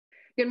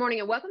Good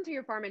morning and welcome to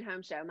your Farm and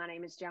Home Show. My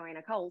name is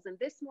Joanna Coles, and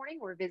this morning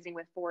we're visiting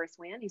with Forrest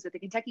Wynne. He's with the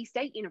Kentucky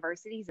State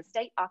University. He's a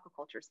state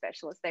aquaculture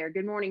specialist there.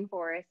 Good morning,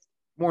 Forrest.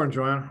 Morning,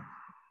 Joanna.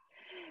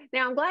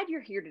 Now, I'm glad you're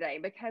here today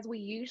because we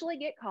usually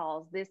get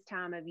calls this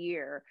time of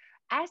year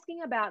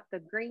asking about the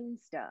green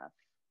stuff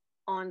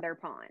on their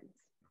ponds.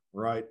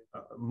 Right.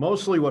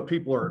 Mostly what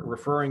people are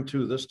referring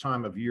to this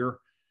time of year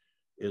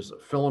is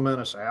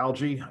filamentous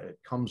algae. It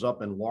comes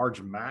up in large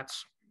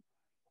mats.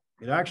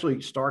 It actually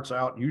starts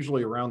out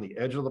usually around the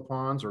edge of the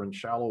ponds or in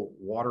shallow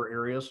water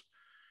areas.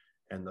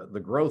 And the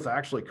growth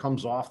actually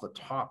comes off the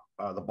top,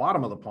 the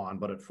bottom of the pond,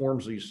 but it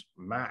forms these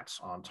mats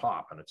on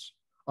top, and it's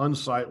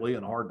unsightly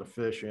and hard to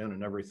fish in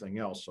and everything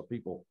else. So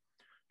people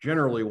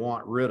generally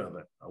want rid of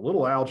it. A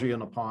little algae in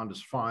the pond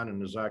is fine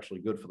and is actually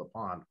good for the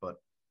pond, but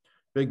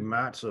big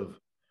mats of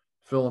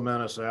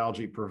filamentous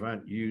algae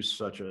prevent use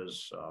such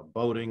as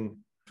boating,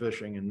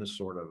 fishing, and this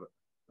sort of,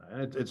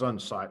 and it's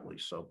unsightly.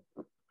 So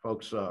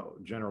folks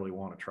generally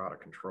want to try to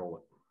control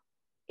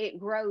it. It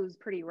grows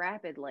pretty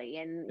rapidly,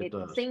 and it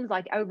does. Seems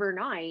like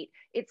overnight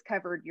it's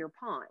covered your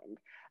pond.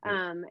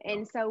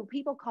 And so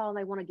people call and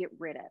they want to get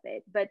rid of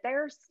it, but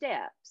there are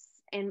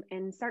steps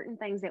and certain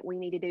things that we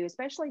need to do,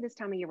 especially this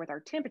time of year with our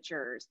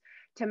temperatures,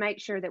 to make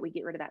sure that we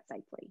get rid of that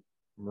safely.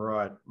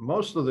 Right.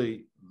 Most of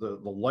the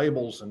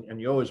labels, and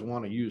you always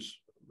want to use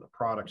the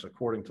products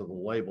according to the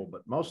label,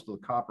 but most of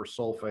the copper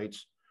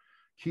sulfates,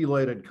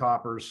 chelated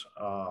coppers,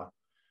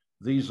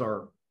 these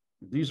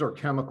are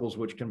chemicals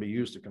which can be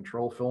used to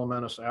control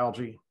filamentous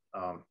algae.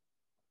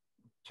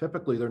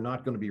 Typically, they're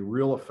not going to be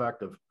real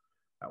effective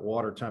at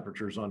water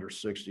temperatures under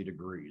 60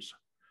 degrees.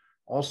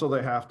 Also,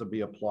 they have to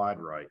be applied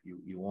right.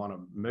 You want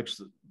to mix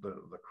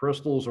the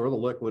crystals or the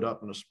liquid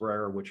up in a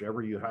sprayer,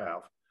 whichever you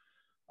have.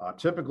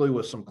 Typically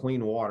with some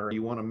clean water.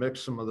 You want to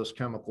mix some of this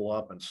chemical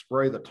up and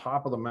spray the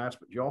top of the mats,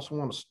 but you also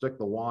want to stick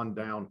the wand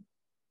down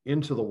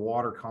into the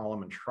water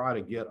column and try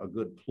to get a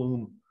good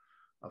plume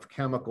of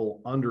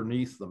chemical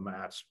underneath the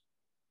mats.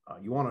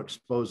 You want to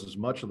expose as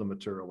much of the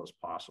material as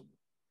possible.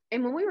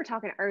 And when we were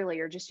talking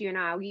earlier, just you and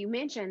I, you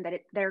mentioned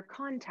that they're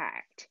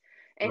contact.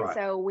 And Right.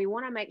 So we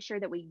want to make sure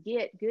that we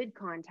get good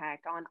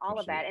contact on all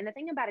Absolutely. of that. And the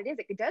thing about it is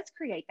it does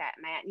create that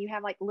mat, and you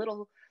have like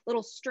little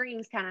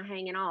strings kind of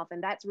hanging off.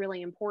 And that's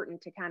really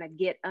important to kind of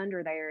get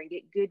under there and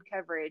get good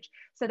coverage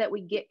so that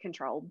we get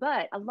control.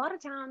 But a lot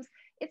of times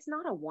it's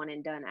not a one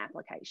and done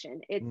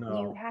application.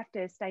 You have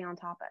to stay on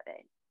top of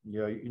it.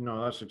 Yeah,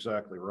 that's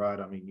exactly right.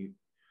 I mean,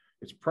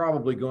 it's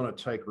probably going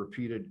to take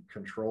repeated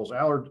controls.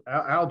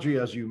 Algae,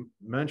 as you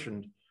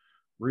mentioned,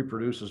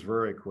 reproduces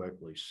very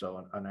quickly.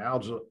 So an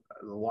algae,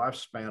 the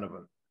lifespan of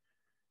an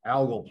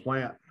algal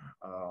plant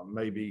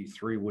may be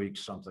 3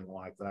 weeks, something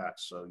like that.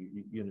 So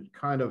you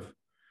kind of,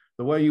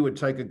 the way you would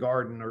take a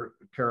garden or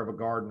care of a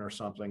garden or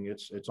something,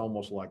 it's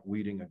almost like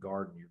weeding a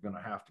garden. You're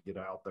going to have to get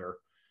out there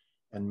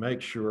and make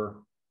sure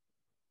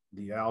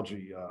the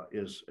algae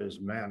is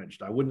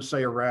managed. I wouldn't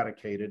say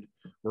eradicated.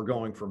 We're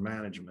going for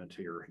management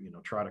here.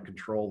 Try to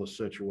control the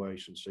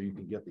situation so you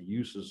can get the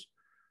uses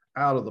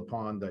out of the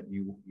pond that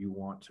you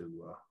want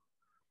to.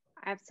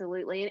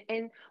 Absolutely.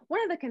 And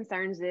one of the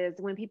concerns is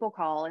when people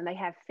call and they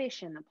have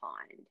fish in the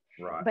pond,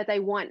 Right. but they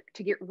want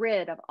to get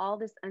rid of all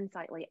this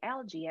unsightly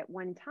algae at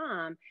one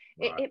time,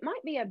 Right. it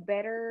might be a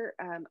better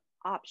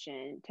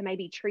option to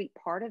maybe treat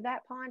part of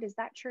that pond. Is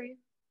that true?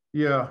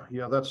 Yeah,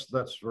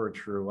 that's very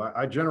true.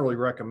 I generally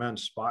recommend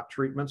spot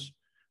treatments.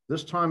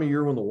 This time of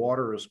year when the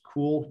water is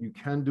cool, you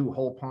can do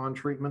whole pond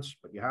treatments,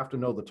 but you have to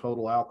know the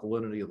total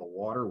alkalinity of the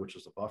water, which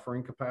is the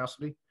buffering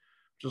capacity,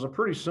 which is a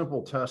pretty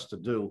simple test to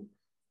do.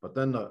 But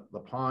then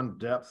the pond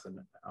depth and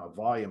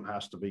volume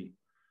has to be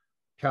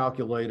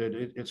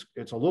calculated.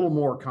 It's a little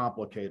more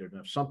complicated.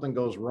 And if something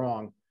goes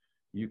wrong,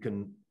 you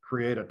can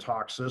create a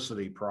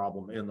toxicity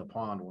problem in the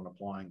pond when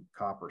applying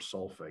copper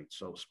sulfate.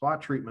 So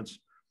spot treatments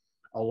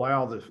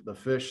allow the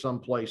fish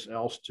someplace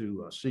else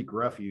to seek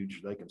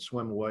refuge. They can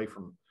swim away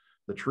from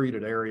the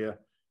treated area,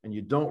 and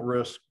you don't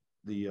risk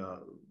the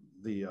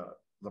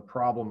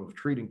problem of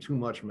treating too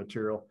much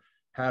material,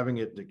 having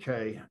it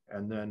decay,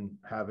 and then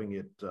having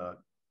it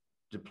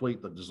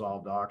deplete the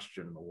dissolved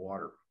oxygen in the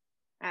water.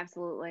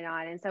 Absolutely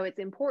not. And so it's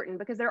important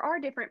because there are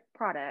different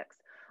products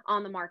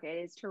on the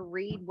market, is to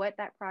read what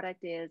that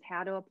product is,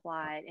 how to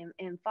apply it,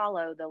 and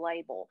follow the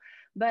label.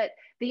 But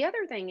the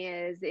other thing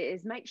is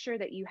make sure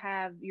that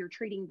you're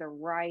treating the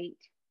right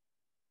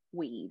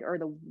weed or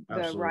the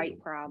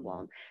right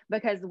problem,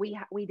 because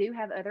we do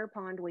have other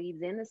pond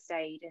weeds in the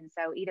state. And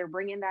so either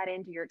bringing that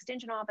into your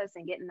extension office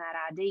and getting that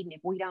ID, and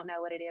if we don't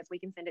know what it is, we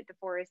can send it to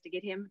Forrest to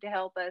get him to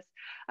help us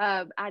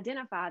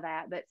identify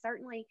that. But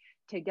certainly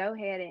to go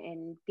ahead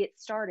and get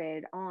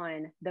started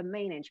on the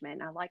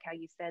management, I like how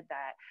you said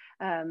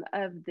that,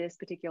 of this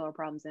particular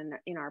problems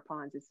in our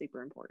ponds is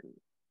super important.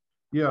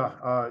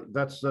 Yeah,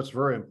 that's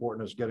very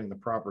important, is getting the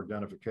proper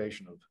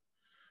identification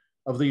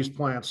of these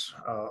plants.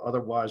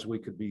 Otherwise, we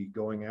could be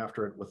going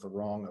after it with the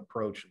wrong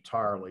approach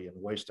entirely and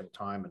wasting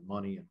time and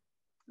money.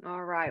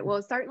 All right.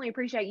 Well, certainly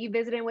appreciate you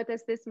visiting with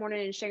us this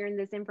morning and sharing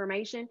this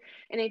information.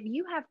 And if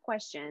you have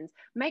questions,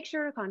 make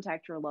sure to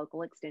contact your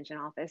local extension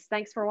office.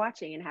 Thanks for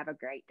watching and have a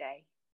great day.